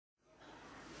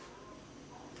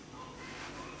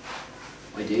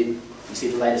We did. You see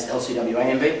the latest LCWA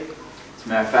MV? As a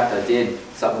matter of fact, I did.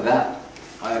 What's up with that?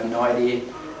 I have no idea,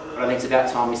 but I think it's about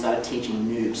time we started teaching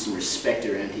noobs some respect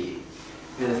around here.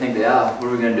 Who do they think they are? What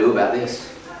are we going to do about this?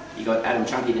 You got Adam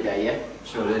Chunky today, yeah?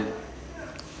 Sure did.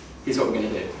 Here's what we're going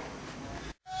to do.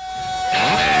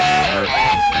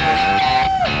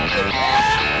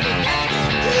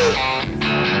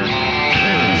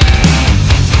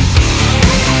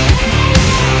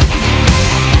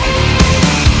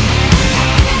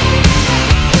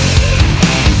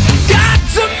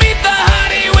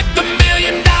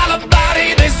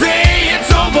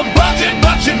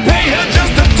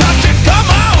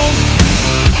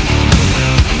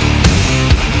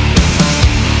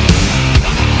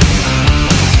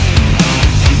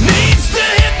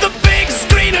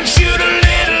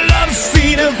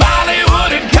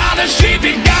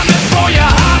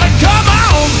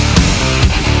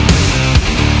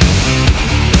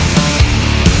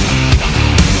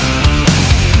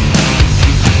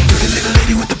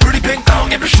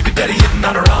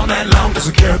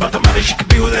 Doesn't care about the money, she could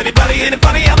be with anybody. Ain't it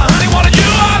funny how the honey wanted you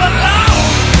all alone?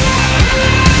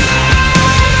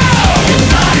 You're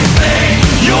not a thing.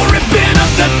 You're ripping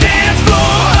up the dance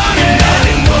floor, honey.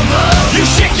 You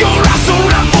shake your ass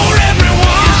around for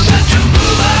everyone. You're such a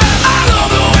mover. I love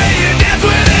the way you dance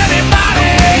with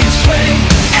anybody. You swing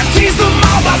and tease them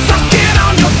all by sucking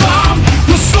on your thumb.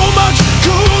 You're so much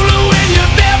cooler when you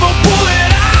never pull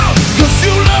it out. 'Cause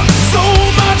you look so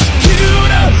much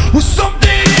cuter with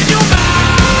something in your mouth.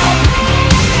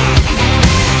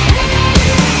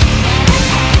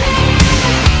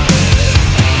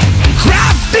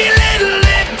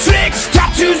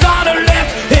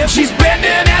 She's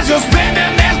bending as you're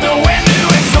spending, there's no end to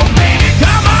it, so baby,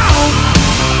 come on.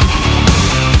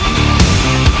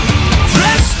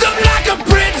 Dressed up like a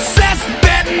princess,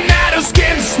 betting that her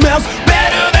skin smells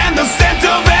better than the scent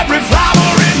of every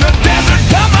flower in the desert,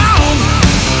 come on.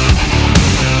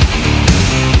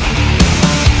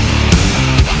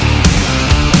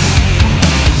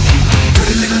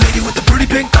 Pretty little lady with the pretty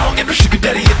pink thong and her sugar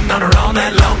daddy hitting on her all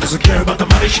night long. Doesn't care about the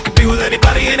money, she could be with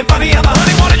anybody. Ain't it funny how the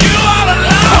honey wanted you all along?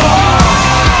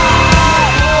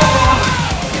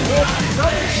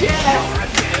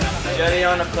 Jelly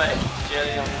on a plate.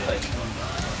 Jelly on a plate.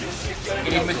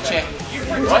 Hit him with a check.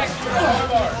 What?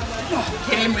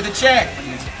 Hit him with a check.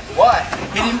 What?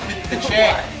 Hit him with the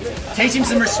check. Teach him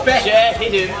some respect. Chair,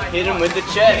 hit him. Hit him with the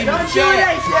chair. Hit him with the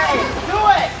check.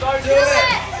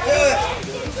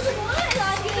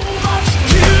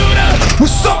 With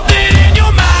something in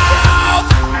your mouth.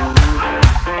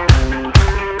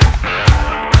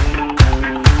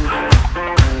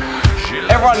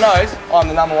 Everyone knows I'm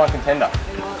the #1 contender.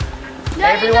 No,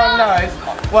 Everyone knows.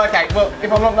 Well, okay. Well,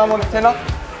 if I'm not #1 contender,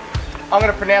 I'm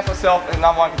going to pronounce myself as the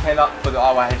 #1 contender for the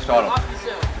IYHWA title.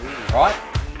 Right?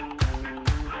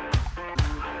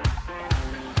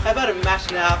 How about a match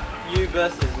now? You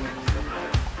versus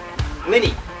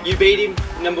Lenny. You beat him,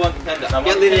 #1 contender.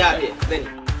 Get Lenny out here. Lenny.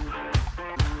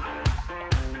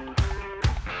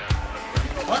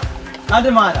 What?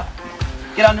 Underminer.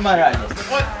 Get Underminer out here.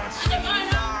 What?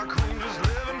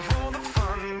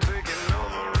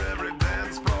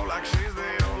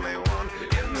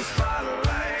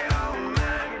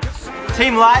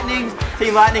 Team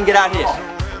Lightning, get out here.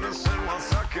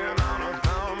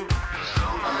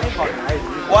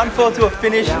 1-4 to a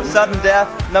finish, sudden death,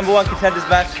 #1 contenders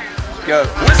match. Go.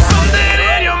 With something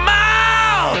in your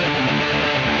mouth.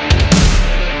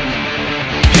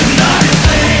 You're not a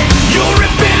thing. You're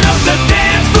ripping up the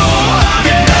dance floor,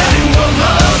 honey.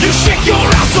 You shake your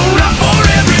ass around for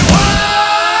everyone.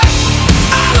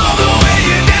 I love the way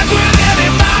you dance with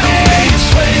anybody. You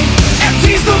swing and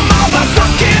tease them all by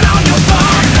sucking on your thumb.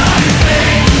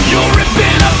 You're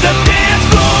ripping up the dance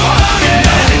floor,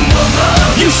 honey.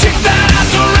 You shake that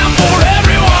ass around for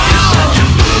everyone.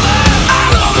 I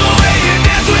love the way you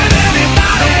dance with anybody.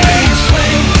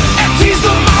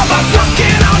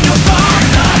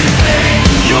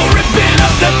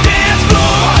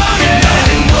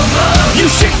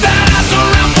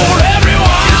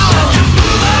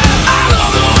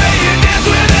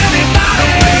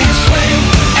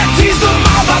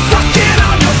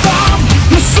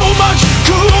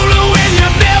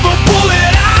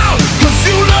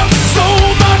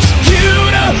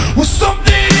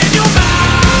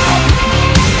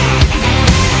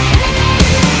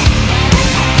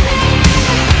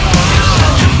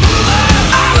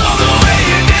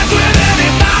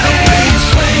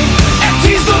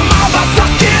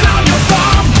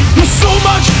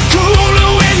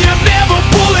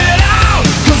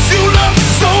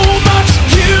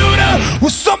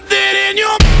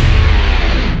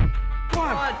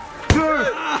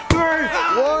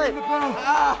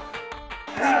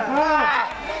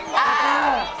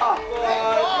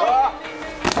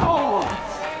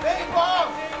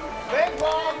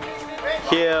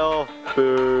 Kill.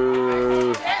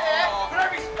 Boo.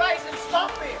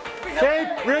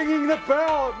 Keep ringing the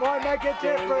bell, it might make a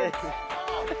difference.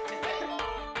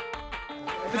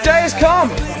 The day has come!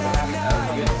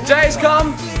 The day has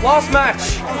come, last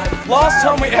match. Last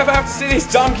time we ever have to see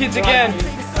these dumb kids again.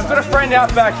 I've got a friend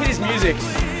out back, hit his music.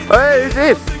 Hey, who's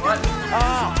this?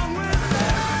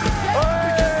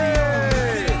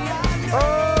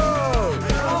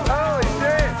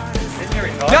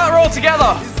 Now we're all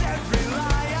together.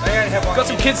 Got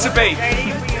some kids to beat.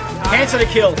 Cancel the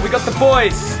kill. We got the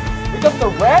boys. We got the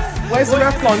ref. Where's the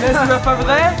ref gone? There's the ref over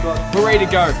there. We're ready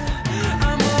to go.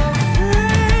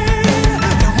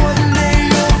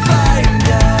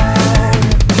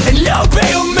 And you'll be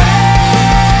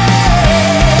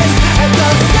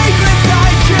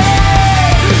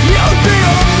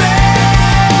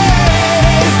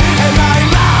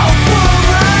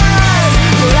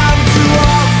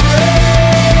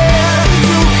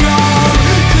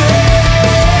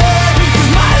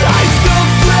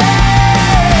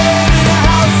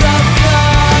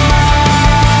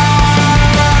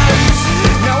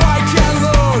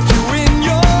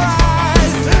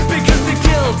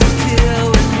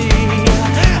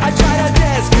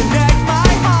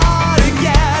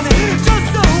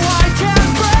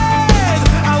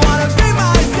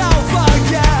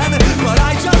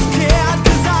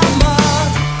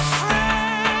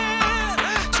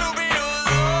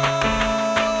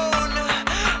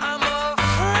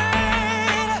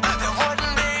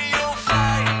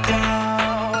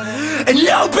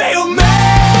a man.